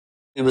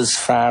It was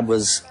Fab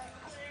was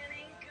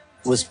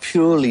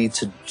purely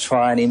to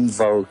try and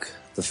invoke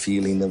the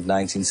feeling of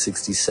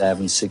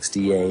 1967,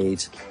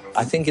 68.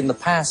 I think in the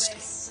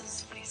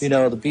past, you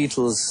know, the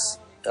Beatles,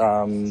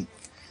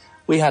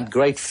 we had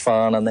great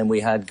fun and then we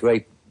had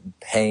great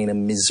pain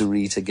and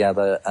misery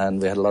together and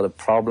we had a lot of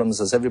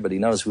problems. As everybody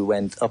knows, we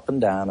went up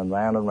and down and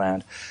round and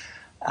round.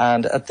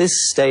 And at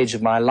this stage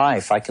of my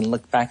life, I can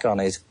look back on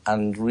it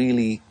and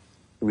really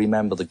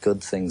remember the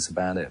good things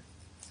about it.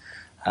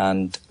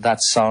 And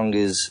that song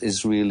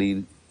is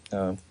really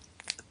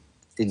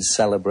in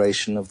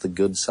celebration of the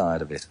good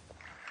side of it.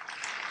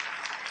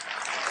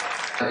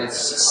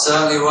 It's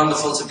certainly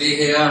wonderful to be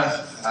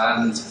here,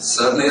 and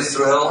certainly a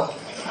thrill.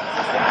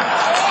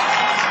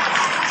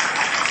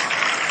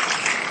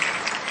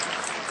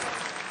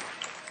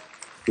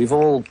 We've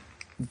all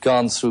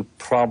gone through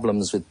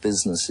problems with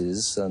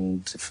businesses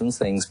and different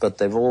things, but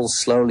they've all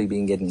slowly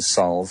been getting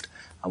solved,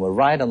 and we're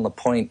right on the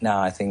point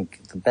now, I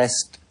think, the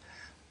best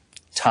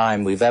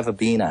time we've ever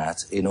been at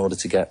in order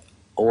to get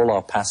all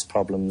our past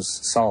problems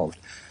solved.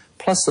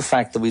 Plus the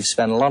fact that we've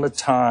spent a lot of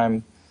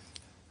time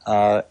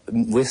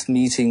with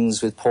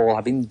meetings with Paul,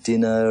 having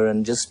dinner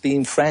and just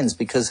being friends,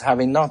 because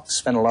having not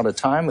spent a lot of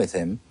time with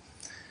him,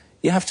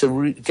 you have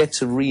to get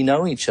to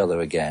re-know each other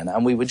again.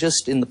 And we were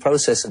just in the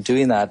process of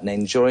doing that and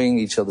enjoying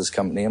each other's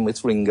company, and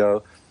with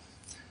Ringo,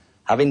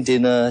 having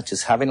dinner,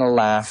 just having a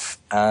laugh,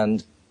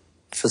 and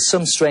for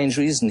some strange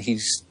reason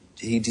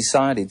he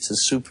decided to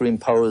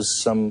superimpose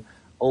some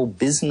old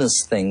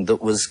business thing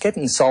that was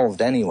getting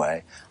solved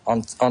anyway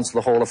onto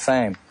the Hall of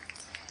Fame.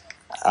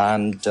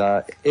 And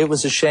it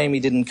was a shame he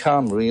didn't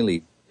come,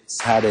 really.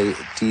 Had a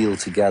deal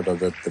together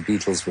that the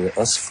Beatles were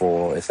us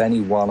four. If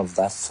any one of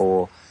that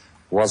four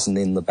wasn't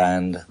in the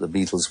band, the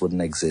Beatles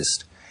wouldn't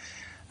exist.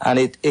 And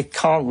it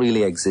can't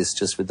really exist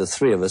just with the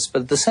three of us.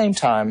 But at the same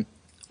time,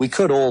 we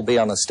could all be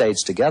on a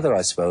stage together,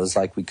 I suppose,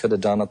 like we could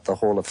have done at the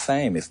Hall of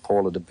Fame if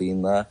Paul had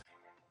been there.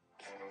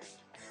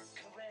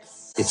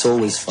 It's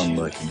always fun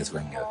working with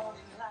Ringo.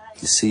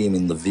 You see him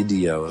in the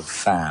video of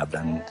Fab,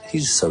 and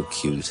he's so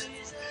cute.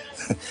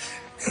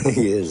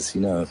 He is,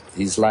 you know.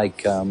 He's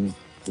like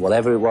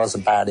whatever it was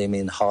about him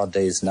in Hard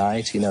Day's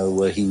Night, you know,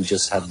 where he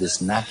just had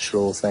this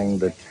natural thing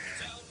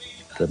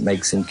that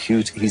makes him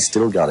cute. He's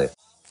still got it.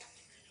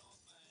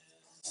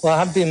 Well,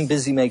 I've been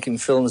busy making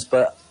films,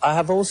 but I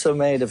have also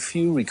made a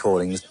few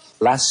recordings.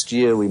 Last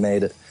year we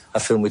made a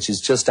film which is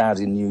just out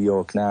in New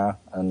York now,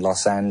 and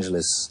Los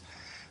Angeles,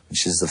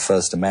 which is the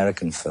first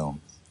American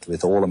film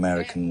with all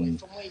American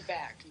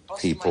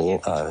people,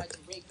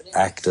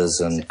 actors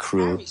and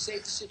crew,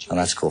 and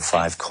that's called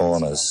Five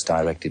Corners,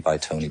 directed by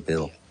Tony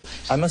Bill.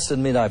 I must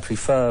admit I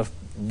prefer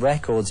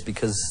records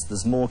because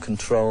there's more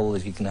control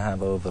that you can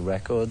have over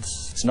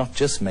records. It's not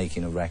just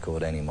making a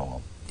record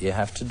anymore. You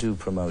have to do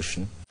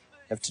promotion,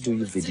 you have to do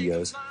your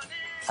videos,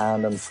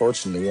 and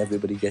unfortunately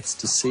everybody gets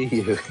to see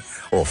you,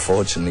 or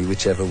fortunately,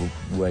 whichever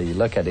way you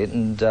look at it,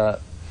 and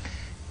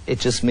it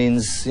just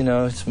means, you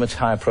know, it's much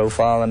higher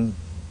profile and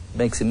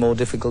makes it more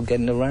difficult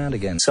getting around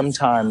again.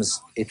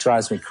 Sometimes it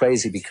drives me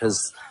crazy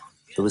because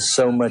there was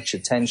so much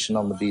attention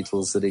on the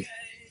Beatles that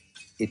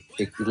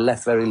it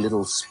left very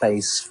little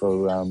space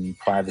for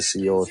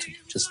privacy or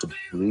just to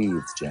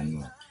breathe,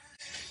 generally.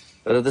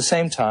 But at the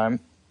same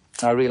time,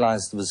 I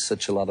realized there was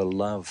such a lot of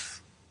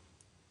love.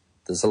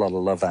 There's a lot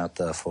of love out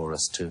there for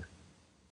us too.